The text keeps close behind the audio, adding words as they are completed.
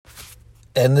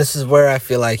And this is where I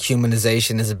feel like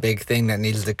humanization is a big thing that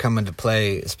needs to come into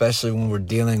play, especially when we're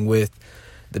dealing with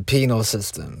the penal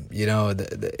system.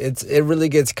 It really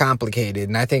gets complicated,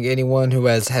 and I think anyone who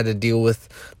has had to deal with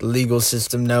the legal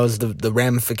system knows the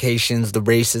ramifications, the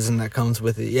racism that comes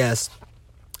with it. Yes,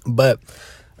 but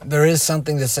there is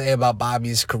something to say about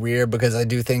Bobby's career, because I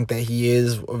do think that he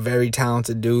is a very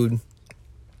talented dude,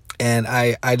 and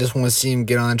I just want to see him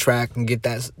get on track and get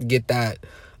that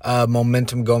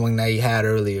momentum going that he had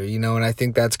earlier, and I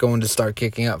think that's going to start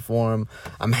kicking up for him.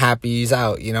 I'm happy he's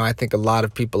out. I think a lot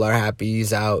of people are happy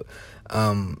he's out.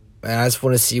 And I just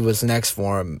want to see what's next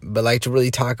for him. But like, to really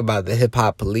talk about the hip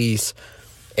hop police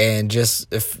and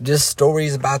just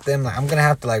stories about them, like, I'm gonna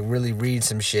have to like really read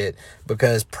some shit,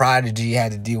 because Prodigy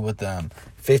had to deal with them.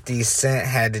 50 Cent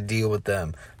had to deal with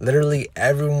them. Literally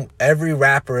every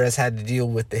rapper has had to deal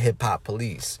with the hip hop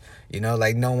police.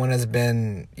 Like, no one has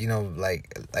been,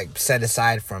 like set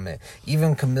aside from it.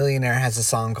 Even Chamillionaire has a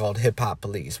song called Hip Hop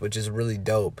Police, which is really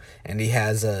dope, and he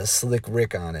has a Slick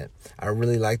Rick on it. I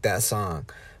really like that song.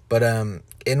 But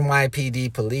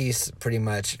NYPD Police, pretty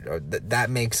much, that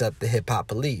makes up the hip hop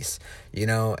police,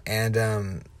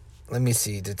 and let me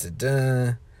see.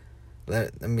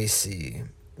 Let me see.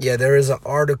 Yeah, there is an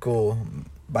article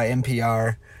by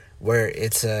NPR where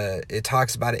it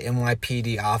talks about an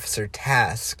NYPD officer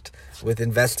tasked with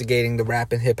investigating the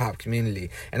rap and hip hop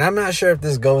community. And I'm not sure if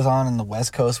this goes on in the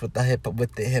West Coast with the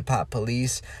hip hop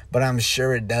police, but I'm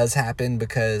sure it does happen,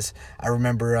 because I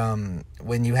remember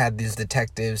when you had these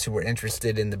detectives who were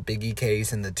interested in the Biggie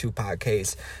case and the Tupac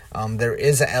case, there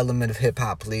is an element of hip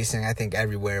hop policing. I think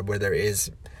everywhere where there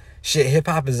is shit, hip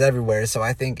hop is everywhere. So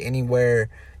I think anywhere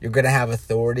you're going to have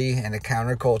authority and a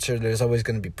counterculture, there's always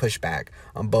going to be pushback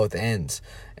on both ends.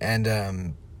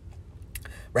 And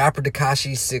rapper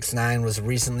Tekashi 6ix9ine was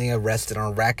recently arrested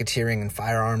on racketeering and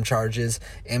firearm charges.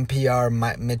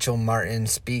 NPR Mitchell Martin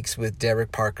speaks with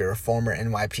Derek Parker, a former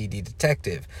NYPD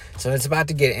detective. So it's about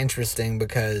to get interesting,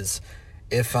 because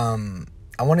if I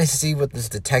want to see what this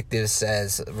detective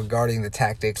says regarding the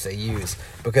tactics they use,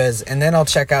 and then I'll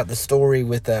check out the story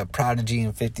with Prodigy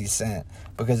and 50 Cent,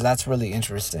 because that's really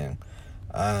interesting.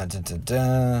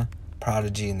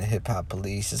 Prodigy and the hip hop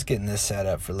police. Just getting this set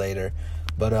up for later.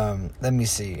 But let me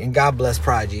see. And God bless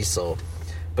Prodigy's soul.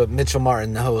 But Mitchell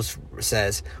Martin, the host,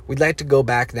 says, "We'd like to go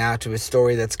back now to a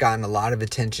story that's gotten a lot of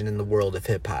attention in the world of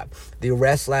hip-hop. The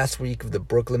arrest last week of the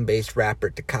Brooklyn-based rapper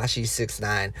Tekashi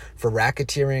 6ix9ine for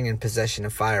racketeering and possession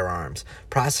of firearms.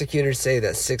 Prosecutors say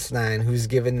that 6ix9ine, whose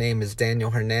given name is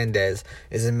Daniel Hernandez,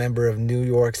 is a member of New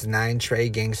York's Nine Trey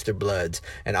Gangster Bloods,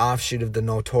 an offshoot of the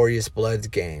Notorious Bloods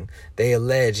gang. They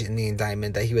allege in the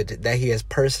indictment that he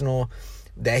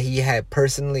had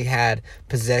personally had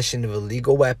possession of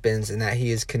illegal weapons, and that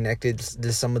he is connected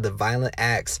to some of the violent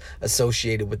acts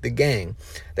associated with the gang.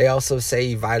 They also say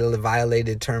he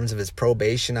violated terms of his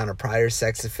probation on a prior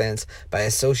sex offense by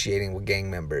associating with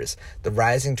gang members. The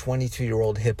rising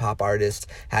 22-year-old hip-hop artist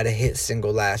had a hit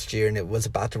single last year, and it was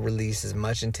about to release his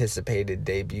much-anticipated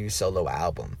debut solo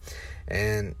album."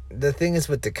 And the thing is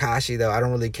with Tekashi, though, I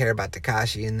don't really care about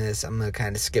Tekashi in this. I'm going to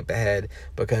kind of skip ahead,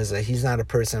 because he's not a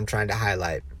person I'm trying to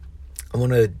highlight. I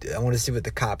want to see what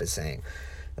the cop is saying.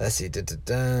 Let's see.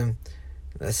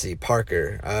 Let's see.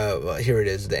 Parker. Well, here it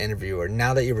is, the interviewer.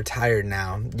 "Now that you're retired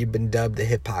now, you've been dubbed the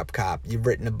hip-hop cop. You've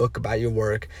written a book about your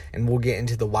work, and we'll get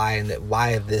into the why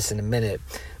of this in a minute.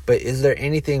 But is there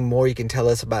anything more you can tell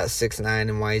us about 6ix9ine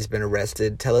and why he's been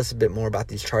arrested? Tell us a bit more about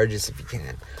these charges if you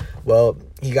can." Well,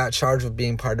 he got charged with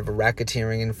being part of a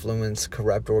racketeering influence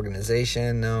corrupt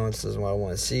organization. No, this isn't what I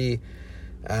want to see.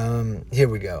 Here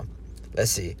we go.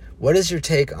 Let's see. What is your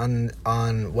take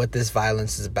on what this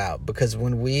violence is about? Because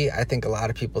I think a lot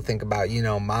of people think about,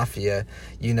 mafia,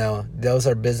 those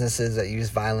are businesses that use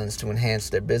violence to enhance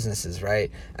their businesses,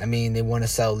 right? I mean, they want to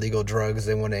sell legal drugs.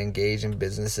 They want to engage in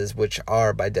businesses which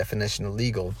are, by definition,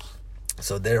 illegal.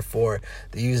 So therefore,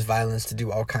 they use violence to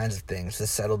do all kinds of things, to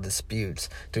settle disputes,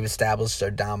 to establish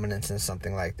their dominance in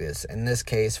something like this. In this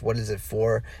case, what is it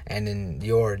for? And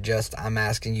I'm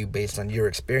asking you based on your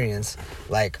experience,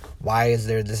 like, why is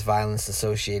there this violence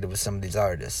associated with some of these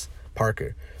artists?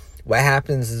 Parker: "What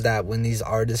happens is that when these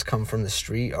artists come from the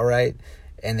street, all right,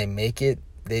 and they make it,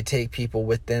 they take people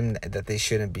with them that they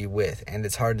shouldn't be with, and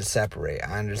it's hard to separate.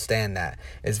 I understand that.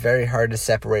 It's very hard to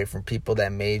separate from people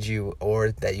that made you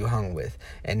or that you hung with,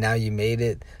 and now you made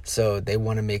it, so they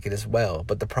want to make it as well.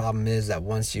 But the problem is that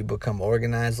once you become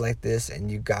organized like this,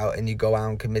 and you go out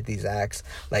and commit these acts,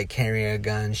 like carrying a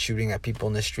gun, shooting at people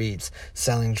in the streets,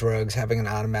 selling drugs, having an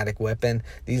automatic weapon,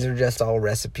 these are just all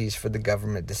recipes for the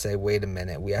government to say, wait a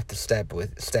minute, we have to step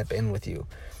in with you.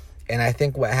 And I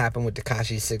think what happened with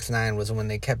Tekashi 6ix9ine was when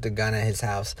they kept a gun at his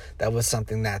house, that was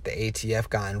something that the ATF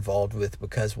got involved with,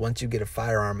 because once you get a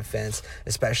firearm offense,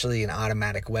 especially an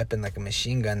automatic weapon like a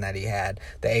machine gun that he had,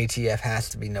 the ATF has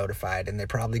to be notified, and they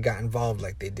probably got involved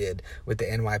like they did with the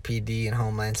NYPD and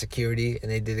Homeland Security, and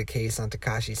they did a case on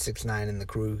Tekashi 6ix9ine and the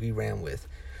crew he ran with.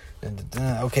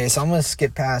 Okay, so I'm going to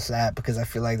skip past that because I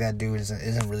feel like that dude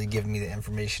isn't really giving me the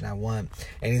information I want,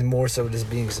 and he's more so just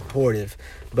being supportive.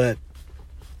 But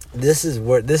this is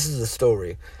a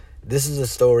story. This is a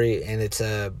story, and it's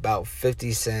about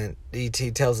 50 Cent. He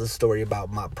tells a story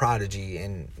about my Prodigy,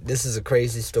 and this is a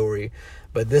crazy story,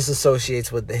 but this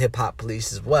associates with the hip-hop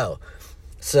police as well.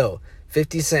 So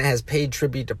 50 Cent has paid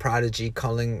tribute to Prodigy,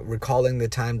 recalling the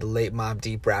time the late Mobb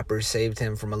Deep rapper saved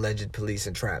him from alleged police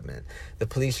entrapment. The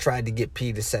police tried to get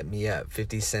P to set me up,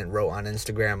 50 Cent wrote on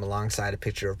Instagram alongside a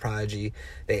picture of Prodigy.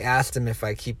 They asked him if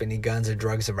I keep any guns or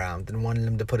drugs around, then wanted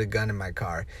him to put a gun in my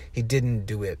car. He didn't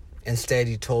do it. Instead,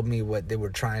 he told me what they were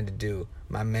trying to do.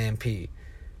 My man P.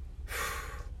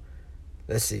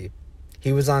 Let's see.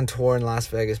 He was on tour in Las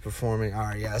Vegas performing. All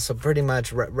right, yeah, so pretty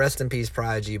much rest in peace,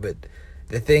 Prodigy, but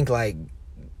they think like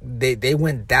they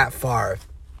went that far.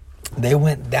 They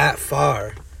went that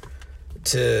far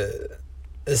to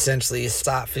essentially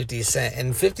stop 50 Cent.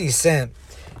 And 50 Cent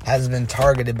has been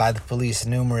targeted by the police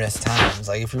numerous times.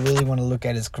 Like, if you really want to look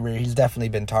at his career, he's definitely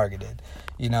been targeted.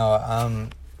 You know,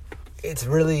 it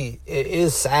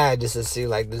is sad just to see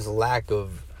like this lack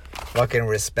of fucking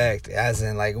respect, as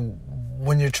in like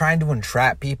when you're trying to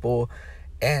entrap people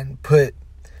and put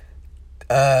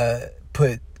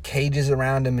cages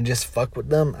around them and just fuck with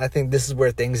them. I think this is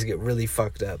where things get really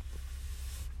fucked up.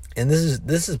 And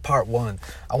this is part one.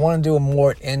 I want to do a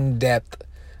more in-depth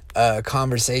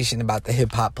conversation about the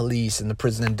hip-hop police and the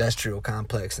prison industrial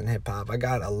complex in hip-hop. I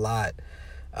got a lot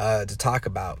to talk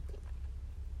about.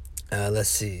 Let's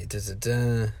see.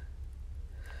 The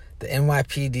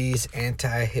NYPD's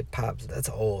anti-hip-hop. That's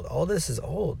old. All this is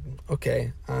old.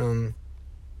 Okay. Here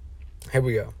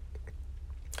we go.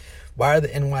 Why are the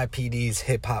NYPD's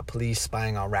hip-hop police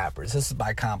spying on rappers? This is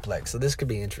by Complex, so this could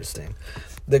be interesting.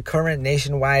 The current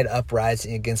nationwide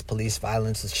uprising against police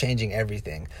violence is changing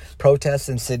everything. Protests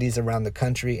in cities around the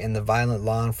country and the violent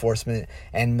law enforcement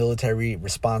and military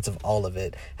response of all of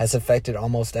it has affected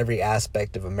almost every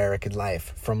aspect of American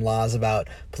life, from laws about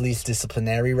police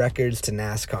disciplinary records to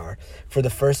NASCAR. For the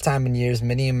first time in years,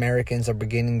 many Americans are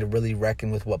beginning to really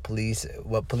reckon with what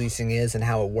policing is and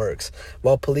how it works.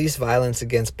 While police violence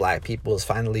against black people is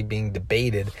finally being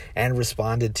debated and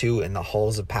responded to in the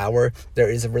halls of power, there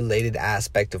is a related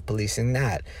aspect of policing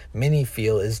that many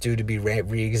feel is due to be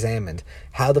re-examined: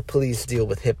 how the police deal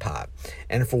with hip-hop.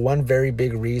 And for one very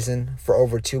big reason, for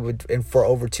over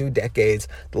two decades,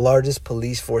 the largest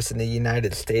police force in the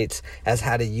United States has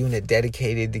had a unit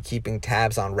dedicated to keeping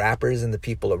tabs on rappers and the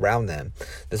people around them.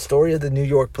 The story of the New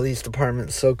York Police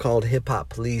Department's so-called hip-hop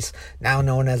police, now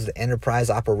known as the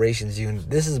Enterprise Operations Unit,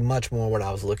 this is much more what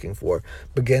I was looking for,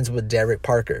 begins with Derek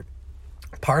Parker.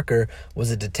 Parker was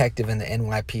a detective in the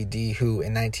NYPD who,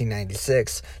 in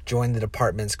 1996, joined the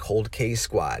department's cold case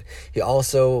squad. He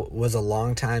also is a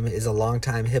longtime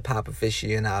hip-hop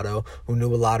aficionado who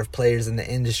knew a lot of players in the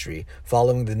industry.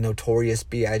 Following the notorious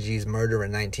B.I.G.'s murder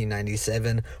in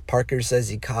 1997, Parker says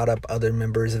he caught up other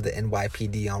members of the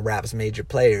NYPD on rap's major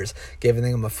players, giving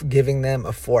them a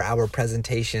 4-hour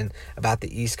presentation about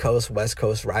the East Coast-West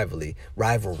Coast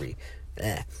rivalry.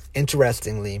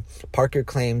 Interestingly, Parker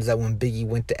claims that when Biggie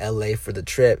went to LA for the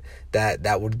trip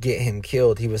that would get him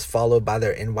killed, he was followed by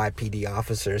their NYPD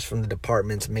officers from the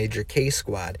department's major case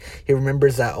squad. He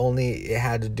remembers that it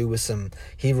had to do with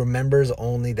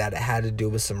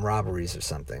some robberies or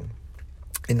something.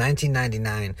 In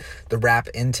 1999, the Rap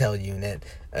Intel Unit,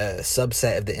 a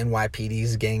subset of the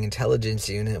NYPD's Gang Intelligence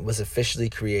Unit, was officially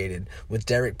created, with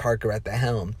Derek Parker at the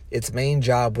helm. Its main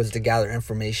job was to gather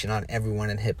information on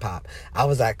everyone in hip-hop. I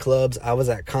was at clubs, I was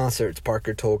at concerts,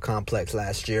 Parker told Complex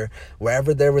last year.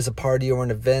 Wherever there was a party or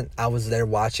an event, I was there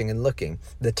watching and looking.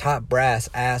 The top brass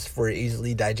asked for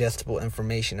easily digestible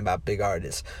information about big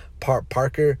artists.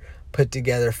 Parker put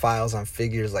together files on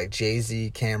figures like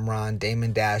Jay-Z, Cameron,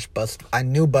 Damon Dash, I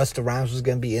knew Busta Rhymes was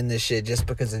going to be in this shit just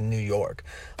because of New York.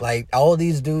 Like, all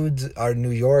these dudes are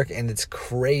New York, and it's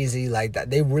crazy like that.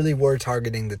 They really were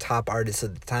targeting the top artists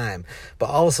at the time. But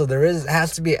also,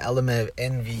 has to be an element of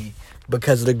envy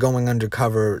because they're going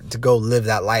undercover to go live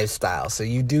that lifestyle. So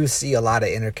you do see a lot of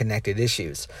interconnected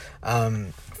issues.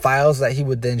 files that he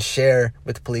would then share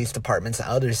with police departments in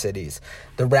other cities.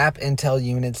 The rap intel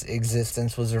unit's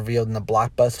existence was revealed in the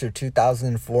blockbuster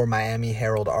 2004 Miami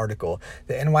Herald article.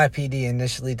 The NYPD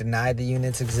initially denied the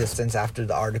unit's existence after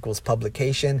the article's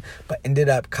publication, but ended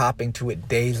up copping to it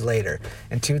days later.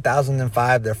 In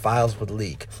 2005, their files would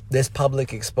leak. This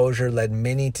public exposure led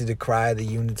many to decry the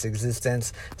unit's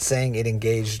existence, saying it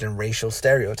engaged in racial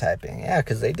stereotyping. Yeah,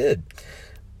 because they did.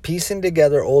 Piecing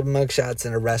together old mugshots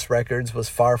and arrest records was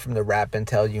far from the rap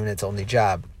intel unit's only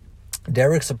job.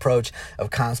 Derek's approach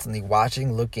of constantly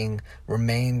watching, looking,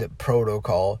 remained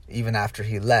protocol even after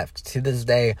he left. To this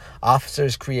day,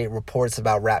 officers create reports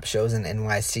about rap shows in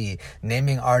NYC,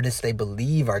 naming artists they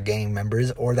believe are gang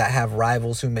members or that have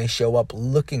rivals who may show up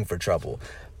looking for trouble.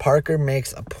 Parker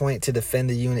makes a point to defend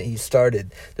the unit he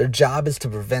started. Their job is to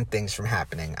prevent things from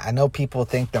happening. I know people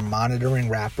think they're monitoring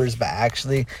rappers, but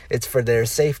actually it's for their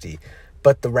safety.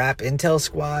 But the Rap Intel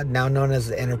Squad, now known as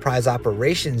the Enterprise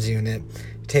Operations Unit,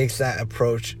 takes that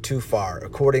approach too far,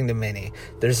 according to many.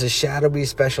 There's a shadowy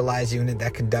specialized unit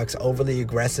that conducts overly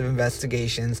aggressive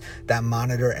investigations that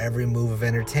monitor every move of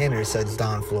entertainers, says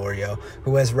Don Florio,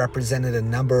 who has represented a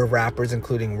number of rappers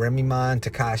including Remy Ma and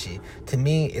Tekashi. To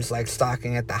me, it's like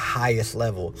stalking at the highest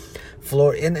level.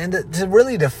 To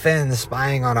really defend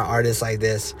spying on an artist like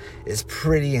this is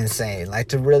pretty insane. Like,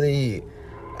 to really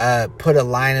put a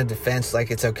line of defense like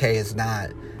it's okay is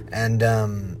not.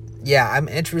 And yeah, I'm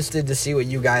interested to see what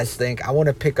you guys think. I want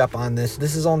to pick up on this.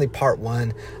 This is only part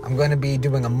one. I'm going to be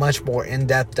doing a much more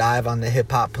in-depth dive on the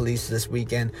hip-hop police this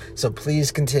weekend, so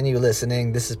please continue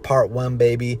listening. This is part one,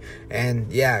 baby.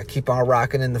 And yeah, keep on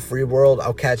rocking in the free world.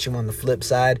 I'll catch you on the flip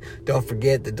side. Don't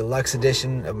forget, the deluxe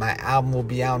edition of my album will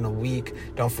be out in a week.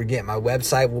 Don't forget, my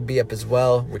website will be up as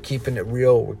well. We're keeping it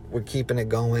real. We're keeping it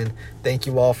going. Thank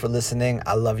you all for listening.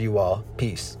 I love you all.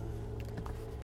 Peace.